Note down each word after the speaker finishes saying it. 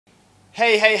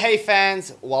Hey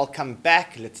fans, welcome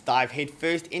back. Let's dive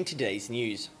headfirst into today's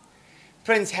news.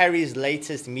 Prince Harry's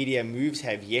latest media moves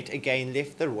have yet again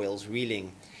left the royals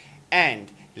reeling and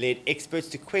led experts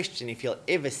to question if he'll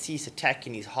ever cease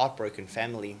attacking his heartbroken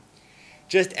family.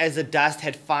 Just as the dust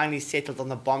had finally settled on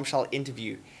the bombshell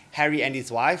interview Harry and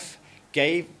his wife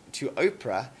gave to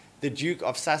Oprah, the Duke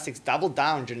of Sussex doubled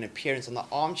down during an appearance on the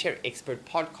Armchair Expert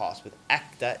podcast with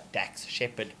actor Dax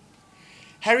Shepard.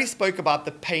 Harry spoke about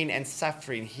the pain and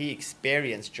suffering he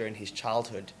experienced during his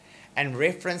childhood and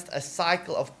referenced a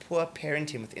cycle of poor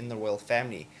parenting within the royal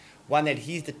family, one that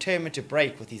he's determined to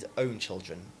break with his own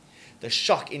children. The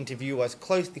shock interview was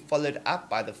closely followed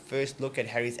up by the first look at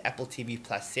Harry's Apple TV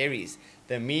Plus series,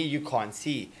 The Me You Can't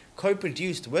See,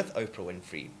 co-produced with Oprah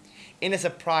Winfrey. In a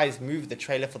surprise move, the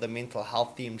trailer for the mental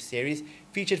health themed series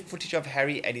featured footage of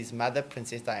Harry at his mother,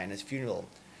 Princess Diana's funeral.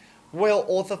 Royal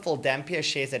author Phil Dampier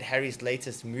shares that Harry's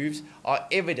latest moves are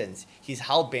evidence he's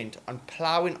hell-bent on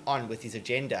ploughing on with his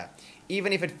agenda,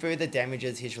 even if it further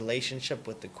damages his relationship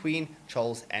with the Queen,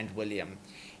 Charles and William.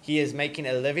 He is making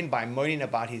a living by moaning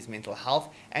about his mental health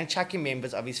and chucking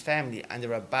members of his family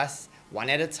under a bus one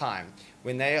at a time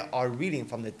when they are reeling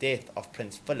from the death of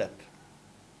Prince Philip.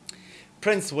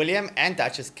 Prince William and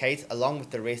Duchess Kate, along with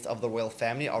the rest of the royal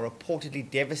family, are reportedly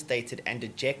devastated and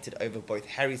dejected over both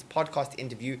Harry's podcast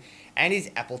interview and his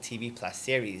Apple TV Plus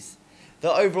series.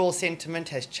 The overall sentiment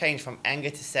has changed from anger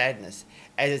to sadness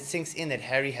as it sinks in that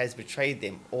Harry has betrayed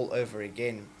them all over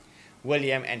again.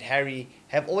 William and Harry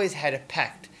have always had a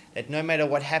pact that no matter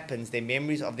what happens, their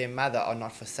memories of their mother are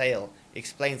not for sale,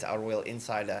 explains our royal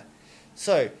insider.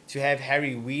 So, to have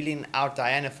Harry wheeling out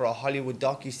Diana for a Hollywood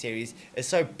docuseries is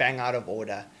so bang out of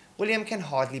order. William can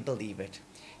hardly believe it.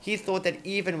 He thought that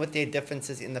even with their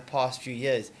differences in the past few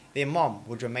years, their mom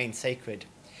would remain sacred.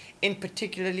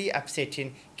 Particularly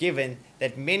upsetting given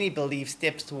that many believe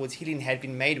steps towards healing had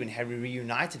been made when Harry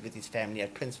reunited with his family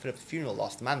at Prince Philip's funeral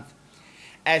last month.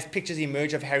 As pictures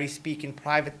emerge of Harry speaking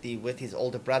privately with his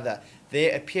older brother,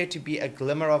 there appeared to be a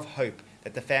glimmer of hope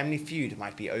that the family feud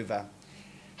might be over.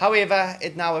 However,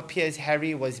 it now appears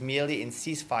Harry was merely in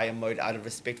ceasefire mode out of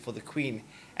respect for the Queen,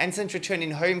 and since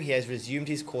returning home he has resumed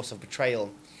his course of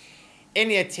betrayal.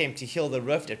 Any attempt to heal the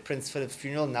rift at Prince Philip's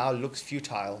funeral now looks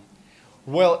futile.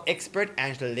 Royal expert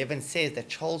Angela Levin says that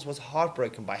Charles was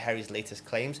heartbroken by Harry's latest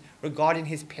claims regarding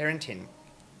his parenting.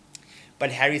 But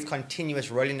Harry's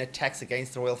continuous rolling attacks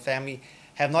against the royal family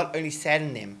have not only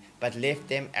saddened them, but left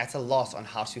them at a loss on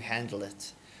how to handle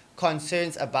it.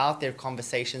 Concerns about their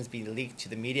conversations being leaked to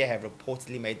the media have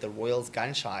reportedly made the royals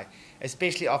gun-shy,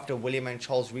 especially after William and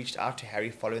Charles reached out to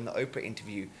Harry following the Oprah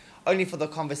interview, only for the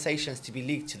conversations to be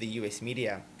leaked to the US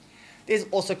media. There's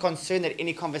also concern that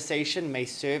any conversation may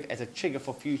serve as a trigger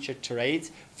for future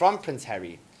tirades from Prince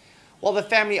Harry. While the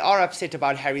family are upset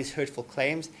about Harry's hurtful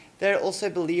claims, they are also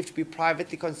believed to be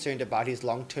privately concerned about his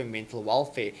long-term mental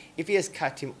welfare if he has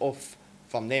cut him off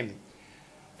from them.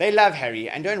 They love Harry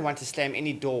and don't want to slam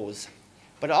any doors.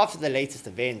 But after the latest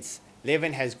events,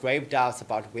 Levin has grave doubts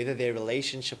about whether their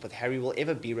relationship with Harry will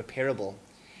ever be repairable.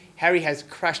 Harry has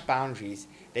crushed boundaries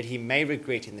that he may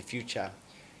regret in the future.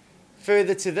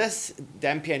 Further to this,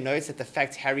 Dampier notes that the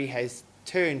fact Harry has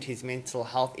turned his mental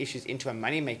health issues into a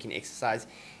money-making exercise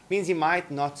means he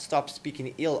might not stop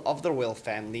speaking ill of the royal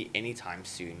family anytime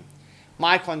soon.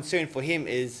 My concern for him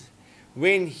is,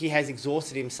 when he has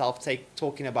exhausted himself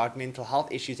talking about mental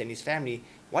health issues and his family,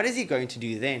 what is he going to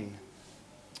do then?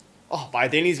 Oh, by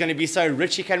then he's going to be so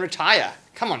rich he can retire.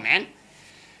 Come on, man.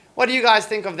 What do you guys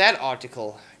think of that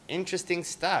article? Interesting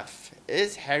stuff.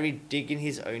 Is Harry digging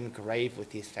his own grave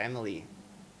with his family?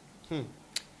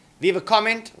 Leave a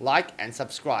comment, like, and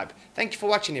subscribe. Thank you for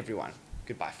watching, everyone.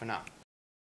 Goodbye for now.